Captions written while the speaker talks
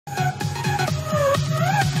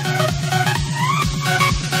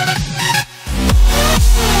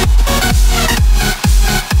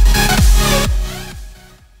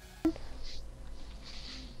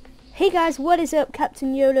guys, what is up?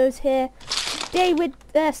 Captain YOLO's here. Today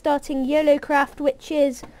we're starting YOLO Craft, which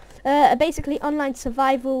is a basically online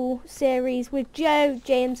survival series with Joe,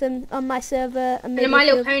 James, and on my server, and maybe My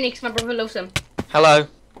Little Pony, because my brother loves them. Hello.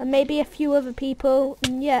 And maybe a few other people.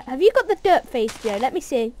 And yeah, have you got the dirt face, Joe? Let me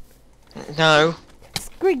see. No.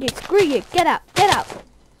 Screw you! Get out!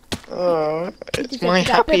 It's my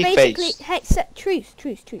happy face. Hey, truce.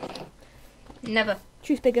 Never.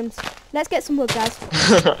 Truce, Bigums. Let's get some wood, guys.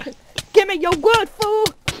 Give me your wood, fool!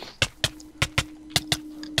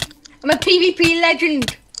 I'm a PvP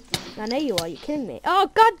legend. I know you are. You're kidding me. Oh,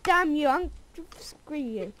 god damn you! Screw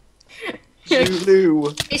you.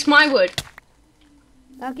 Zulu. It's my wood.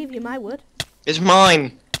 I'll give you my wood. It's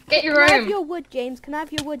mine. Get your Can I own. have your wood, James? Can I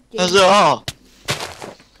have your wood, James? Huzzah! But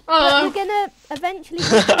Oh, we're gonna eventually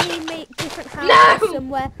make different houses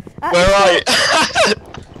somewhere. Where are you?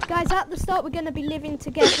 Guys, at the start we're gonna be living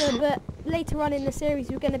together, but later on in the series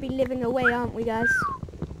we're gonna be living away, aren't we, guys?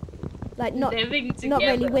 Like not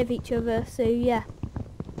really with each other. So yeah.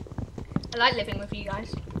 I like living with you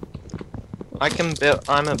guys. I can build.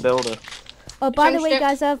 I'm a builder. Oh, by the way,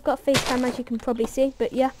 guys, I've got FaceTime, as you can probably see.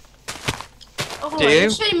 But yeah. Oh, Do you? you're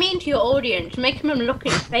so mean to your audience, making them look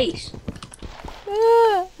in your face.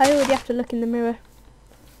 I already have to look in the mirror.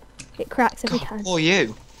 It cracks every time. Or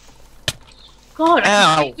you? God, I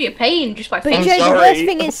Ow. can be a pain just by But I'm Joe, the sorry. worst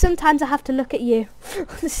thing is sometimes I have to look at you.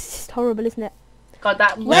 This is just horrible, isn't it? God,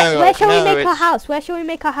 that. Where shall we no, make our it's- house? Where shall we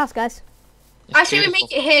make our house, guys? It's I say we beautiful.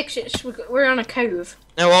 make it here because we're on a cove.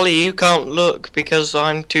 No, Ollie, you can't look because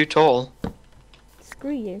I'm too tall.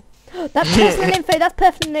 Screw you. That's personal info. That's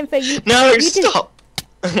personal info. No, you stop.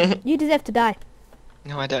 You deserve to die.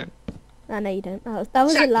 No, I don't. I know you don't. That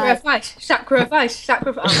was a lie. Sacrifice. Sacrifice.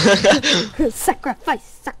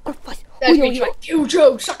 That's Oi, me oi, trying to kill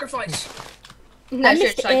Joe. Sacrifice. I No, missed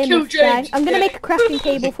it's the like kill aim, guys. James. I'm gonna make a crafting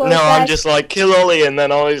table for us, No, guys. I'm just like kill Ollie, and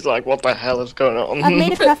then Ollie's like, what the hell is going on? I've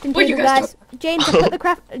made a crafting Where'd you table, guys guys. James, I put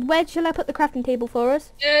the Where shall I put the crafting table for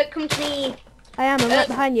us? Come to me. I'm right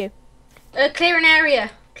behind you. Clear an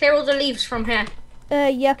area. Clear all the leaves from here.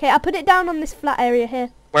 Yeah, okay. I'll put it down on this flat area here.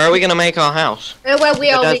 Where are we gonna make our house? Well, we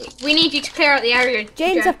are. But We need you to clear out the area.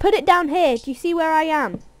 James, Joe. I've put it down here. Do you see where I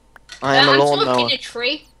am? I am a I'm lawnmower. sort of in a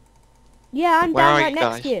tree. Yeah, I'm Where down are right you next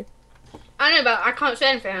guys? to you. I know, but I can't say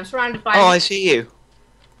anything. I'm surrounded by. Oh, I see you.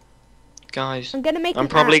 Guys, I'm gonna make I'm an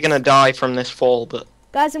probably axe. gonna die from this fall, but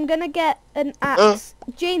Guys, I'm gonna get an axe.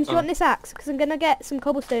 James, do you want this axe? Because I'm gonna get some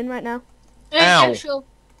cobblestone right now. Ow. Sure.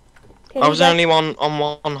 Okay, I was here you only on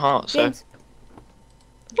one heart, go. so. James,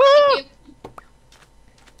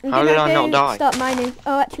 I'm How gonna did I go not die? Start mining.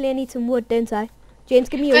 Oh, actually, I need some wood, don't I? James,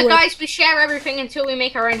 give me your wood. Guys, we share everything until we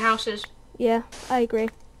make our own houses. Yeah, I agree.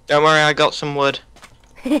 Don't worry, I got some wood.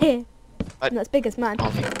 Not as big as mine.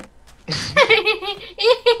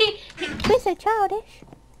 We're so childish.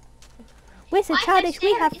 We're so I'm childish,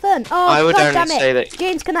 we scared. have fun. Oh, I would God only damn it. say that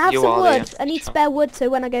James, can I have you some are the wood? I need spare wood so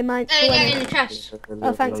when I go mine. Get in the chest.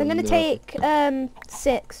 Oh, thanks. I'm going to take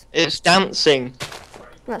 6. It's dancing.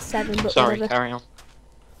 That's 7, but Sorry, whatever. carry on.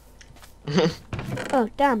 Oh,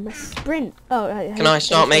 damn, a sprint. Oh, right. Can I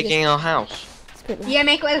start making our house? Sprint Yeah,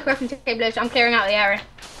 make it where the crafting table is. I'm clearing out the area.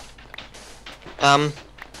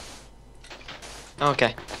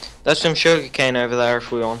 Okay. There's some sugar cane over there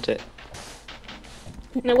if we want it.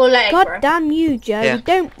 No, we'll let it God grow. damn you, Joe. Yeah. We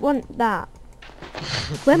don't want that.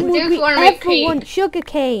 When We would do we wanna make ever cake. want sugar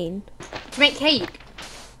cane? To make cake.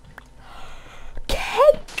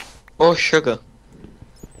 Cake? Or sugar.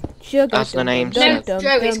 Sugar. That's the name, No, Dum,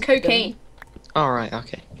 Joe, it's cocaine. Alright,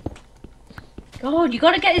 okay. God, you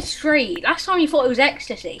gotta get this straight. Last time you thought it was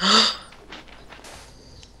ecstasy.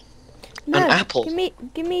 No, An apple.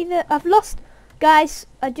 Give me the. I've lost, guys.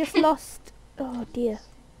 I just lost. Oh dear.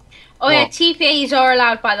 Oh yeah, What? TPAs are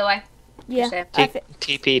allowed, by the way. Yeah. Just I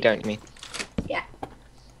TP, don't you mean?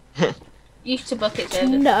 Used to bucket servers.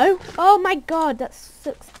 no. Oh my God, that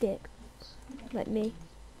sucks dick. Like me.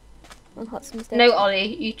 On hot some steak. No,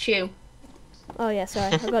 Ollie, you chew. Oh yeah,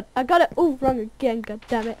 sorry. I got it all wrong again. God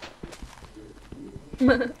damn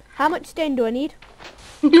it. How much stone do I need?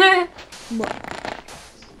 That's More.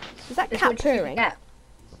 Is that cat what you purring? get.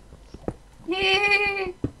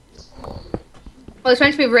 Well, it's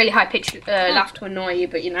meant to be a really high pitched laugh to annoy you,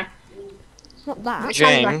 but you know. Not that. It sounds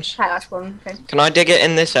like a James. cat, that's one thing. Can I dig it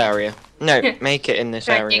in this area? No, make it in this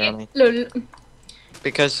Right, area, I dig mean. it. Lol.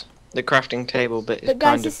 Because the crafting table bit is But guys,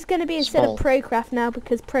 kind this of... is going to be instead small. of Procraft now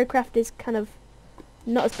because Procraft is kind of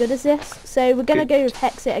not as good as this. So we're going to go with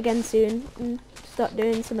Hexit again soon and start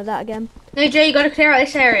doing some of that again. No, Jay, you gotta clear out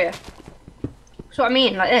this area. That's what I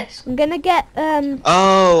mean, like this. I'm gonna get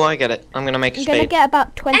Oh, I get it. I'm gonna make a I'm gonna spade. get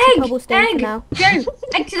about 20 cobblestone for now. Joe,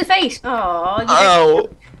 egg to the face. Oh, Oh,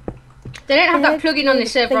 they don't have that Egg plugin on to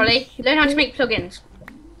this the server, Ollie. face, Learn how to you make plugins.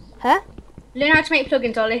 Huh? Learn how to make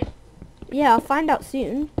plugins, Ollie. Yeah, I'll find out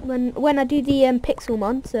soon when I do the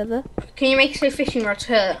Pixelmon server. Can you make so fishing rods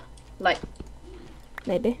hurt? Like,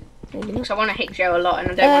 Maybe not. because I want to hit Joe a lot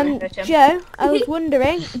and I don't want to hurt him. Joe, I was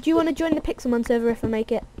wondering, do you want to join the Pixelmon server if I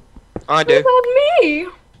make it? I What do. about me?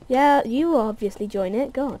 Yeah, you will obviously join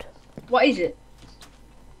it. God, What is it?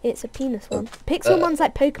 it's a penis one. Pixelmon's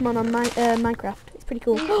like Pokemon on Minecraft. It's pretty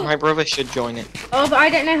cool. My brother should join it. Oh, but I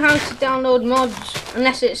don't know how to download mods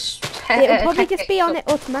unless it's. It'll probably just be on it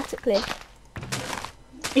automatically.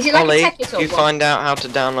 Is it like Ollie, a Tetris you or what? find out how to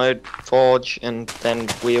download Forge, and then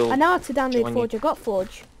we'll. I know how to download Join you. Forge. I got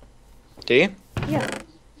Forge. Do you? Yeah,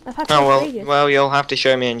 I've had Forge Oh for well. ages. Well, you'll have to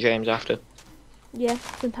show me and James after. Yeah,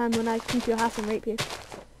 sometime when I come to your house and rape you.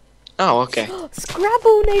 Oh, okay.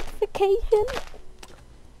 Scrabble notification.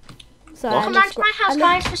 Sorry, What? Come I round love to my house, I love-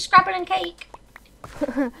 guys, for Scrabble and cake.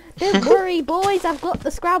 Don't worry, boys. I've got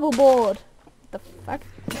the Scrabble board. The fuck?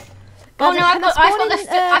 Oh Guys, no, can I I've spawn got the in,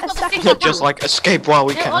 I've a got the stack of- 50 Just like escape while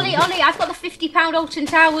we No, can. Ollie, I've got the £50 Alton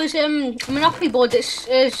Towers Monopoly board that's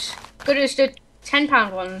as good as the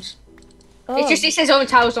 £10 ones. Oh. It's just, it says Alton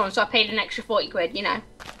Towers on, so I paid an extra 40 quid, you know.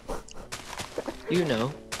 You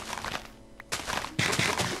know.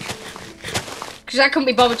 Because I couldn't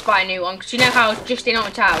be bothered to buy a new one, because you know how I was just in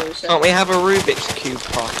Alton Towers. So. Can't we have a Rubik's Cube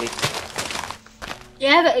party?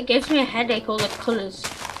 Yeah, but it gives me a headache, all the colours.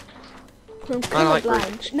 I'm I like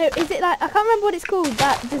colourblind. No, is it like I can't remember what it's called?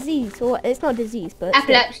 That disease or it's not a disease, but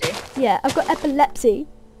Epilepsy. yeah, I've got epilepsy.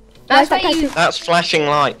 That's Why is what that you... That's flashing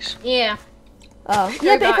lights. Yeah. Oh, So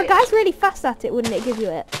yeah, but if a guys- guy's really fast at it, wouldn't it give you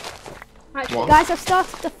it? Actually. What? Guys, I've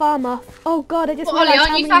started the farm off. Oh god, I just Well, Ollie, realised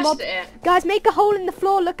how aren't you many fast mobs. at it? Guys, make a hole in the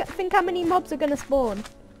floor. Think how many mobs are gonna spawn.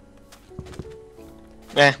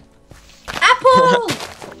 Yeah. Apple!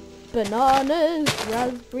 Bananas,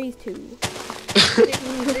 raspberries too.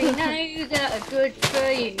 Three no's that are good for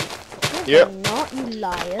you. No, Yep. they're not, you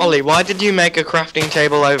liar. Ollie, why did you make a crafting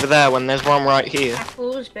table over there when there's one right here?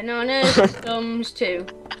 Apples, bananas, plums too.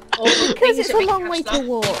 All the Because things it's that a make long us way to laugh.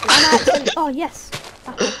 walk. And I actually, oh yes.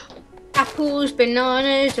 Apple. Apples,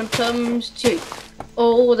 bananas, and plums too.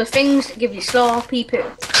 All the things that give you sloppy poo.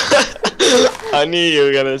 I knew you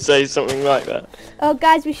were gonna say something like that. Oh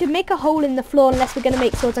guys, we should make a hole in the floor unless we're gonna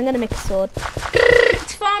make swords. I'm gonna make a sword.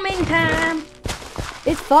 It's farming time.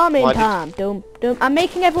 It's farming Why did- time. Dum dum. I'm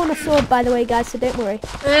making everyone a sword, by the way, guys. So don't worry.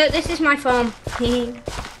 This is my farm.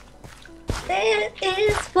 That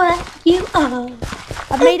is what you are.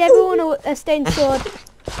 I've made everyone a stone sword.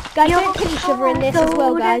 Guys, don't kill each other in this as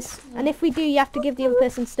well, guys. And if we do, you have to give the other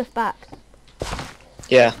person stuff back.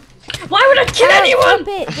 Yeah. Why would I kill Oh, anyone? Stop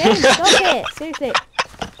it, James. Stop it. Seriously.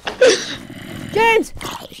 James.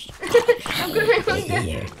 I'm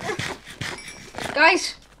gonna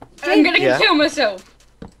Guys, I'm gonna Yeah. kill myself.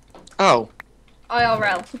 Oh.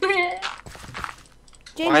 IRL.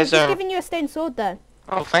 James, Why I've is just there- given you a stone sword, though.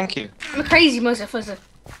 Oh, thank you. I'm a crazy motherfucker.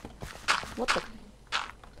 What the?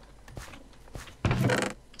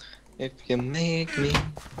 If you make me.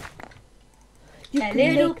 You A can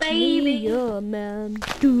little make baby. me your man.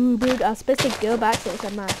 Stupid. I was supposed to go back to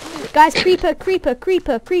it, man. Guys, creeper, creeper,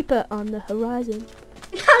 creeper, creeper on the horizon.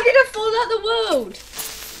 How did I fall out the world?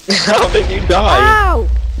 How did you die? Ow!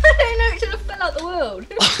 I don't know, it should have fell out the world.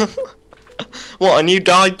 What, and you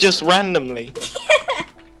died just randomly?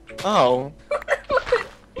 Oh.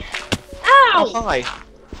 Ow! Oh, hi.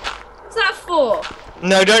 What's that for?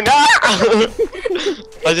 No, don't. Ah!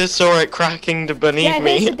 I just saw it cracking to beneath Yeah,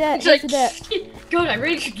 here's the me. dirt. It's Here's like, the dirt. God, I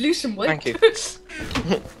really should lose some weight. Thank you.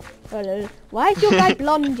 Oh, no. Why is your guy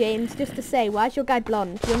blonde, James? Just to say, why is your guy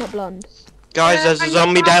blonde? You're not blonde. Guys, there's a I'm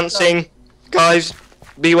zombie not dancing. Guys,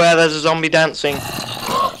 beware, there's a zombie dancing.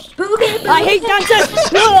 Boogie, boogie. I hate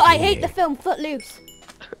dancers! No, I hate the film Footloose.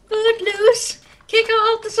 Footloose. Kick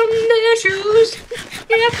off the Sunday shoes.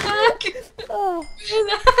 Get back. Oh,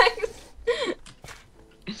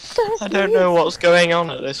 I don't know what's going on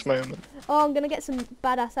at this moment. Oh, I'm gonna get some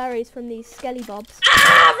badass arrows from these skelly bobs.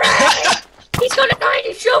 Ah, right. He's got a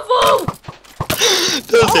diamond shovel.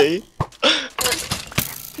 Does he?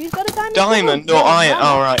 Who's got a diamond? Diamond shovel? or iron? Diamond.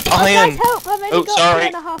 Oh, right. Oh, Iron. guys, help! I've only Oh, got sorry.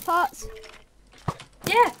 3.5 hearts.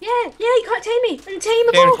 Yeah, you can't tame me.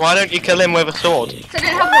 Untamable. James, why don't you kill him with a sword? So I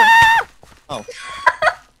don't have one. Oh.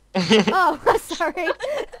 Oh, sorry.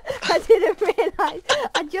 I didn't realise.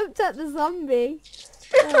 I jumped at the zombie.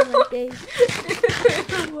 Oh my days.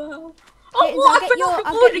 Wow. James, what?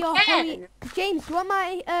 I'll get your again. James, do you want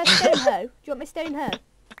my stone hoe? Do you want my stone hoe?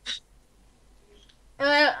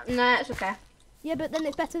 No, it's okay. Yeah, but then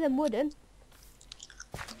it's better than wooden.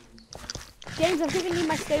 James, I've given you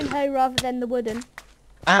my stone hoe rather than the wooden.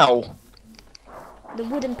 Ow. The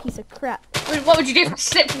wooden piece of crap. What would you do if I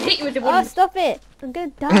slipped and hit you with the Oh, wooden? stop it! I'm gonna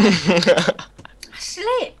die. I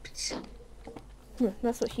slipped.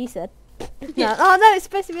 That's what she said. No. Oh no, it's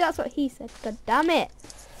supposed to be that's what he said. God damn it.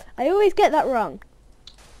 I always get that wrong.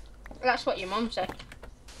 That's what your mum said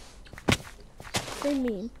So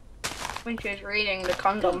mean. when she was reading the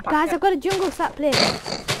condom packet. Guys, I've got a jungle sapling.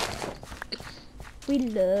 We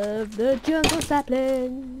love the jungle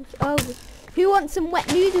saplings. Oh, who wants some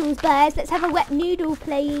wet noodles, guys? Let's have a wet noodle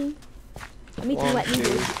playing. I'm eating One, wet two.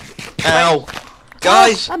 noodles. Ow.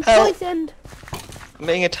 Guys, Oh, I'm help. poisoned. I'm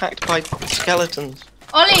being attacked by skeletons.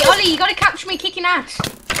 Ollie, you gotta capture me kicking ass.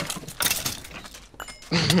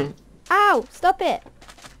 Ow, stop it.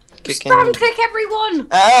 Kicking. Spam click everyone.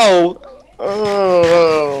 Ow.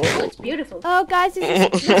 Oh. Oh, it's beautiful. Oh, guys,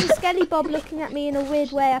 there's a Skelly Bob looking at me in a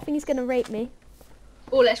weird way. I think he's going to rape me.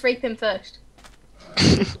 Oh, let's rape him first.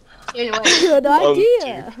 Anyway. Good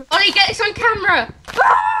idea. Ollie, get this on camera.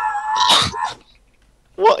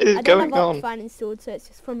 What is I don't going have on? Optifine installed, so it's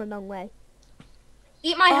just from a long way.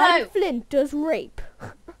 Eat my I'm hoe. Flint does rape.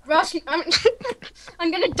 Ross,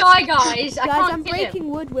 I'm gonna die, guys. I Guys, can't I'm kill him. breaking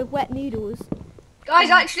wood with wet noodles. Guys,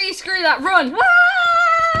 actually, screw that. Run.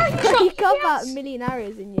 Ah! You shot got me, about a yes. million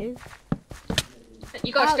arrows in you.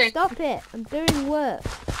 You got Ow, to stay. stop it. I'm doing work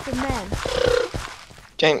for men.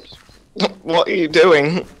 James, what are you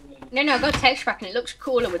doing? No, I got a texture pack and it looks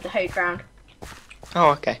cooler with the hoe ground.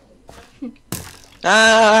 Oh, okay.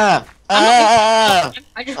 Ah! Ah!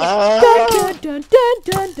 I just Ah! Dun, dun, dun,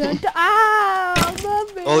 dun, dun, dun. Ow,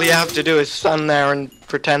 mommy. All you have to do is stand there and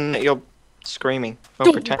pretend that you're screaming. Or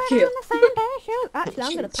Don't pretend. kill. Actually,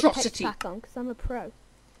 I'm going to put Atrocity. text pack on because I'm a pro.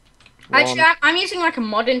 Actually, I'm using like a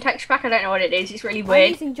modern texture pack. I don't know what it is. It's really I'm weird.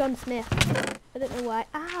 using John Smith. I don't know why.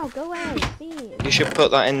 Ow, go away. Please. You should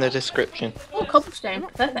put that in the description. Oh, I'm cobblestone.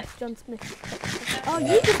 not Perfect. John Smith. Oh,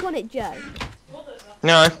 you just want it, Joe.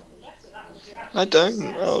 No. I don't.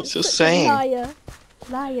 I was just saying. Liar.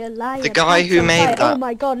 Liar. The guy Pants who on made fire. that. Oh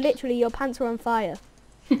my god, literally, your pants were on fire.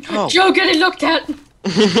 Oh. Joe, get it looked at.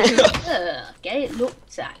 Get it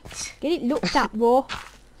looked at. Get it looked at, raw.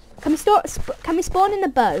 Can we spawn in a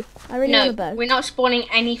bow? I really want a No, bow. we're not spawning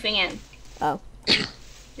anything in. Oh.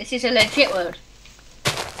 This is a legit world.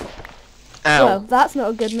 Ow. Well, that's not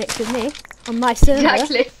a good mix with me. On my server.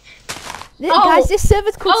 Exactly. Oh. Guys, this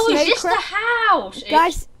server's called Oh, is this the Snowcraft. house?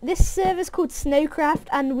 Guys, this server's called Snowcraft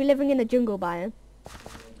and we're living in a jungle biome.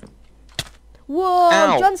 Whoa,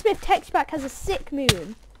 Ow. John Smith text pack has a sick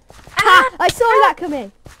moon. Ha! I saw that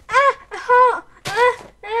coming.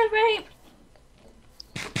 Rape.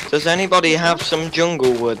 Does anybody have some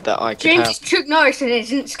jungle wood that I could James have? is Chuck Norris and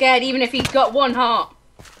isn't scared even if he's got one heart.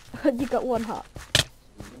 You got one heart.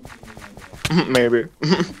 Maybe.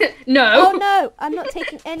 Oh No. no, I'm not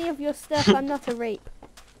taking any of your stuff. I'm not a rape.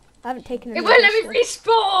 I haven't taken any It of won't your let me stuff.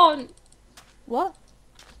 respawn. What?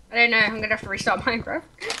 I don't know. I'm gonna have to restart Minecraft.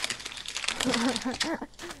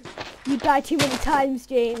 You die too many times,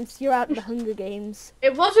 James. You're out of the Hunger Games.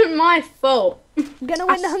 It wasn't my fault. I'm gonna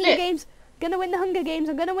win the Hunger slipped. Games. Gonna win the Hunger Games.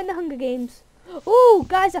 I'm gonna win the Hunger Games. Oh,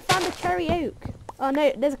 guys, I found a cherry oak. Oh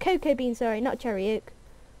no, there's a cocoa bean. Sorry, not cherry oak.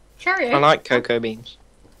 Cherry. I like cocoa beans.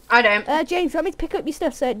 I don't. James, want me to pick up your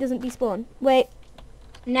stuff so it doesn't despawn? Wait.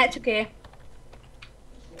 Net okay.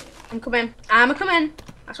 I'm coming. I'm coming.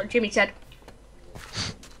 That's what Jimmy said.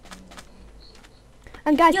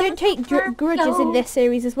 And guys, You're don't take so grudges in cold. this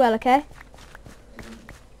series as well, okay?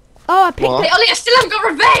 Oh, I picked. What? Hey, Ollie, I still haven't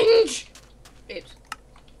got revenge. Oops.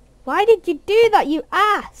 Why did you do that, you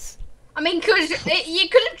ass? I mean, cause you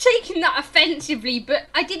could have taken that offensively, but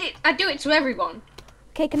I did it. I do it to everyone.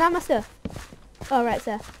 Okay, can I have my stuff? All right,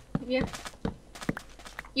 sir. Yeah.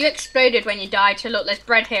 You exploded when you died. So look, there's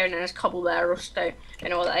bread here and then there's cobble there, rusto. Don't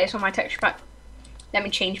know what that is on my texture pack. Let me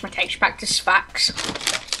change my texture pack to Spax.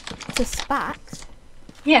 To Spax.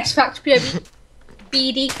 Yeah, Spax POB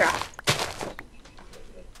BD craft.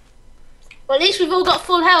 Well, at least we've all got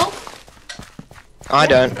full health. I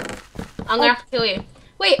don't. I'm gonna have to kill you.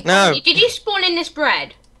 Wait, No. did you spawn in this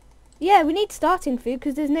bread? Yeah, we need starting food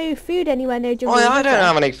because there's no food anywhere, no jungle. Oh, I is don't there?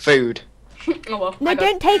 have any food. Oh well. No, I got-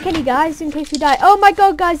 don't take any, guys, in case we die. Oh my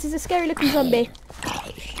god, guys, there's a scary looking zombie.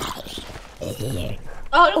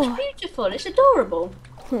 Oh, it looks beautiful. It's adorable.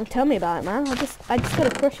 Tell me about it, man. I just got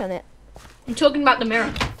a crush on it. I'm talking about the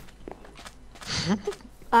mirror.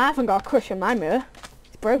 I haven't got a crush on my mirror.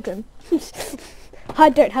 It's broken. I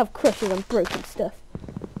don't have crushes on broken stuff.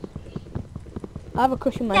 I have a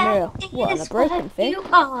crush on my mirror. What, on a broken thing? You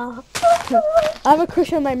are. I have a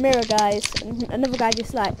crush on my mirror, guys. And another guy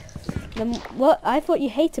just like, what? I thought you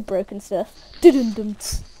hated broken stuff.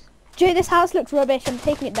 Dum-dum-ts. Jay, this house looks rubbish. I'm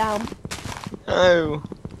taking it down. Oh.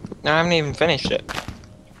 No, I haven't even finished it.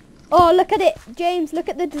 Oh, look at it, James. Look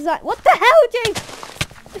at the design. What the hell, James?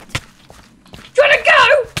 Do you wanna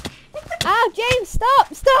go? Ow, James,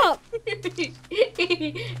 stop, stop.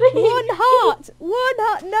 One heart. One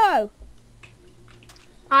heart. No.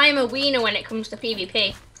 I'm a wiener when it comes to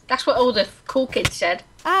PvP. That's what all the cool kids said.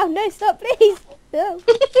 Ow, no, stop, please. No.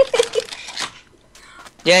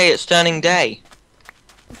 Yay, it's turning day.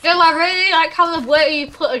 Phil, I really like how the way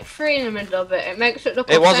you put a tree in the middle of it. It makes it look.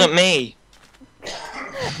 It wasn't me.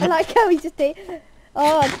 I like how he just did.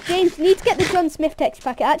 Oh, James, you need to get the John Smith texture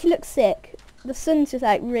pack. It actually looks sick. The sun's just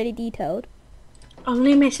like really detailed.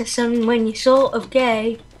 Only miss a sun when you're sort of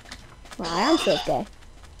gay. Well, I am sort of gay.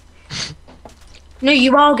 No,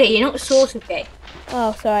 you are gay. You're not sort of gay.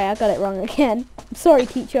 Oh, sorry, I got it wrong again. I'm sorry,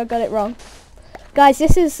 teacher, I got it wrong. Guys,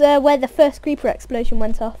 this is where the first creeper explosion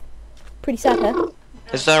went off. Pretty sad, huh?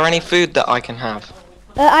 Is there any food that I can have?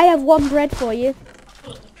 I have one bread for you.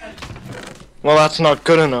 Well, that's not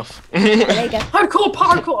good enough. There you go.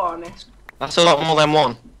 Parkour on it. That's a lot more than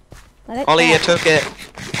one. I don't Ollie, you count. took it.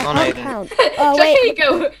 I Oh, no, you can't didn't. count. Oh, So wait. here you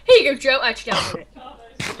go. Here you go, Joe. Actually, I'll put it.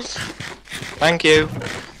 Thank you.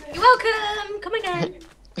 You're welcome. Come again.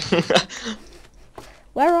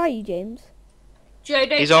 Where are you, James? Joe,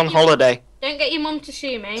 don't He's on holiday. Don't get your mum to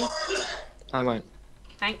sue me. I won't.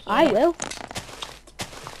 Thank you. I will.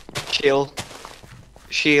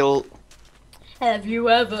 She'll. Have you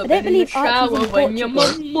ever don't been in the believe Archie's shower in when your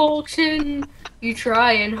Portugal. mum walks in? You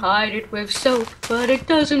try and hide it with soap, but it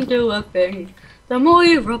doesn't do a thing. The more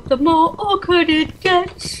you rub, the more awkward it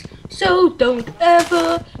gets. So don't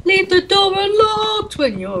ever leave the door unlocked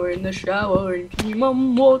when you're in the shower and your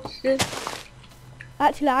mum walks in.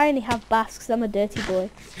 Actually, I only have baths because I'm a dirty boy.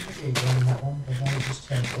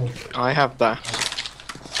 I have that.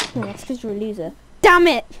 Oh, that's because you're a loser. Damn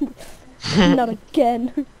it! Not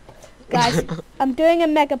again. Guys, I'm doing a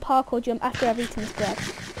mega parkour jump after I've eaten this bread.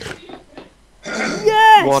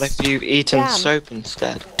 Yes! What if you've eaten Damn. soap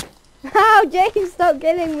instead? How, James? Stop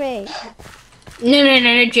killing me.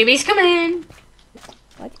 No, Jimmy's coming.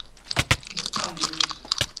 What?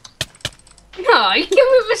 No, you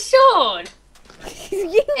killed me with a sword.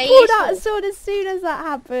 You Hey, pulled you out a saw- sword as soon as that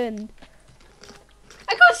happened.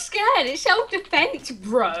 I got scared. It's self-defense,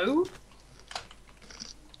 bro.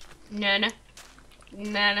 No.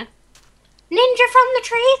 Ninja from the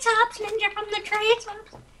treetops. Ninja from the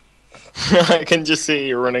treetops. I can just see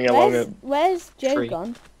you running along it. Where's Joe tree.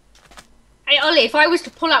 gone? Hey, Ollie, if I was to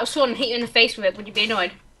pull out a sword and hit you in the face with it, would you be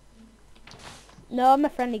annoyed? No, I'm a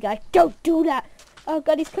friendly guy. Don't do that. Oh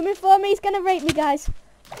god, he's coming for me. He's gonna rape me, guys.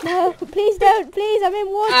 No, please don't. Please, I'm in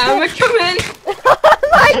water. I'm coming. Oh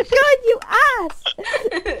my god, you ass!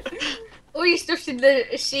 All your stuff's in the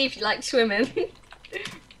sea if you like swimming.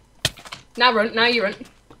 Now run. Now you run.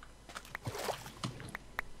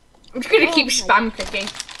 I'm just gonna Oh keep my spam clicking.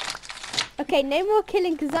 Okay, no more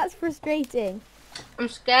killing because that's frustrating. I'm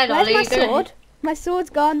scared, Where's Ollie. my you're gonna- sword? My sword's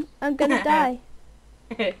gone. I'm gonna die.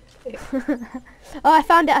 Oh, I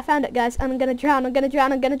found it, guys. I'm gonna drown. I'm gonna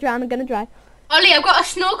drown. Ollie, I've got a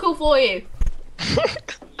snorkel for you.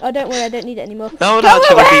 Oh, don't worry, I don't need it anymore. That would Go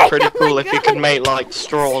actually away! be pretty Oh my cool if you God! could make like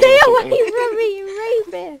straws Stay or away something. from me, you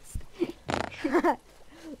rapist!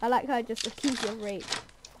 I like how I just accuse you of rape.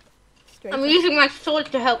 Straight I'm up. using my sword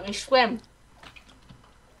to help me swim.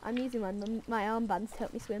 I'm using my armbands to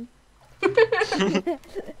help me swim.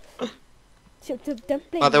 Don't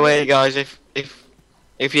blame By the me. way, guys,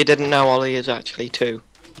 if you didn't know, Ollie is actually 2.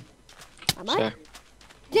 Am I? So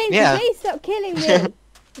James, Yeah. please stop killing me.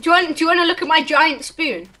 Do you want to look at my giant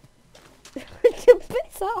spoon?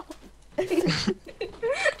 Piss off.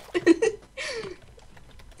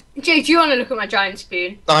 Jay, do you want to look at my giant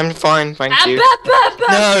spoon? I'm fine, thank Ah, you. bah, bah,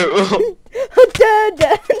 bah. No.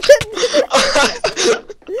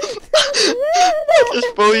 I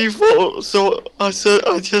just saw you fall. So I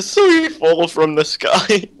just saw you fall from the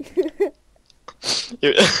sky.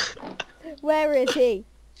 You- Where is he?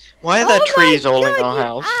 Why are there Oh trees my all God, in our you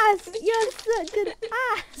house? Ass. You're such an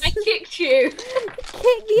ass. I kicked you.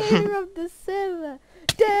 Kick the owner of the server.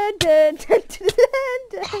 Dun, dun, dun, dun,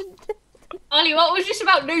 dun, dun. Ollie, what was this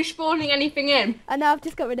about no spawning anything in? I know, I've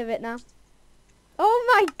just got rid of it now. Oh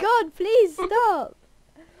my god, please stop.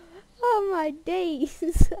 Oh my days.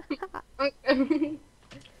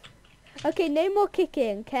 Okay, no more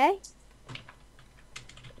kicking, okay?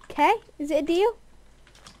 Okay, is it a deal?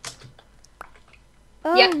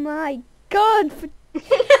 Oh Yeah. my god.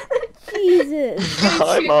 Jesus. I'm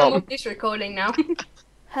Hi, going to show my Mum. mum this recording now.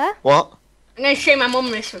 Huh? What? I'm going to show my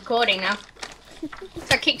mum this recording now. So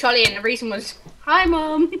I kicked Ollie and the reason was, hi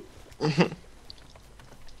Mum.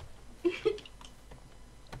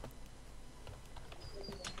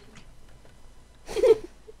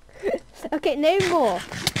 Okay, no more.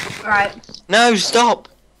 Right. No, stop.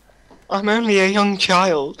 I'm only a young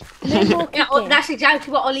child. No more Yeah, kicking. that's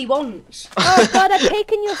exactly what Ollie wants. Oh God, I've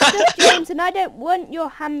taken your stuff, James, and I don't want your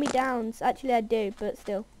hand-me-downs. Actually, I do, but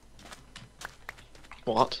still.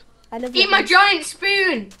 What? I love Eat your my hand- giant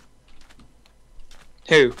spoon.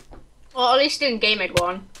 Who? Well, Ollie's still in game mode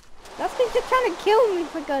 1. That's because you're trying to kill me,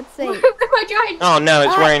 for God's sake. My giant. Oh no,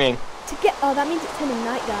 it's Ah. raining. To get, oh, that means it's turning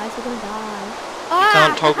night, guys. We're gonna die. You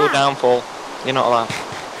can't toggle haha. downfall. You're not allowed.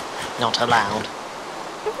 Not allowed.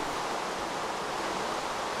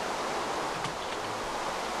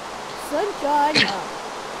 Sunshine. Oh.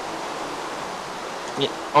 Yeah.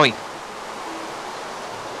 Oi.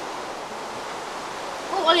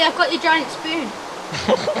 Oh, Ollie, I've got your giant spoon.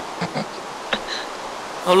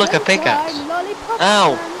 Oh look, a pickaxe. Sunshine, lollipop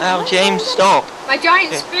Ow. and Ow, James, lollipop. stop. My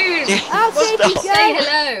giant Yeah. spoon. James, I'll save you, stop. James. Say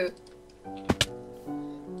hello.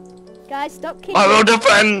 Guys, stop killing. I will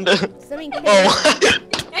defend. Something killing. Oh.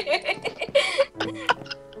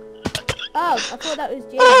 Oh, I thought that was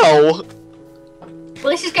James. Ow.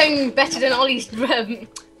 Well, this is going better than Ollie's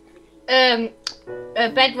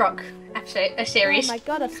Bedrock episode, Oh series. my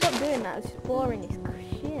God, I've stopped doing that. It's just boring as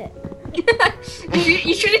shit.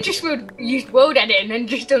 You should have just used world edit and then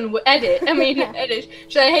just done edit. I mean, edit.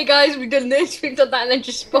 So, hey guys, we've done this, we've done that, and then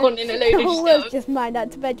just spawn in a load The of whole world stuff. just mined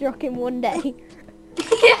out to bedrock in one day.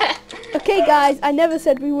 Yeah. Okay, guys, I never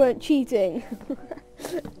said we weren't cheating.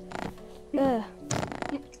 Ugh.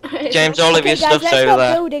 James, all of Okay, your guys, stuff's let's over start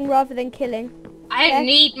there. building rather than killing. I don't Okay.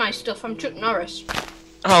 need my stuff. I'm Chuck Norris.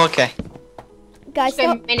 Oh, okay. Guys, Just go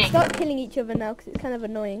stop, mini. stop killing each other now, because it's kind of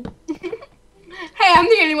annoying. Hey, I'm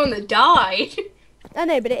the only one that died. I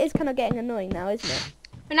know, but it is kind of getting annoying now, isn't it?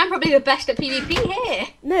 And I'm probably the best at PvP here.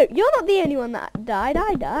 No, you're not the only one that died.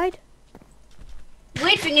 I died.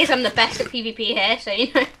 Weird thing is, I'm the best at PvP here, so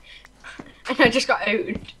you know. And I just got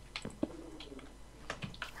owned.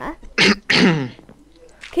 Huh?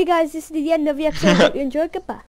 Okay, guys, this is the end of the episode. Hope you enjoyed. Goodbye.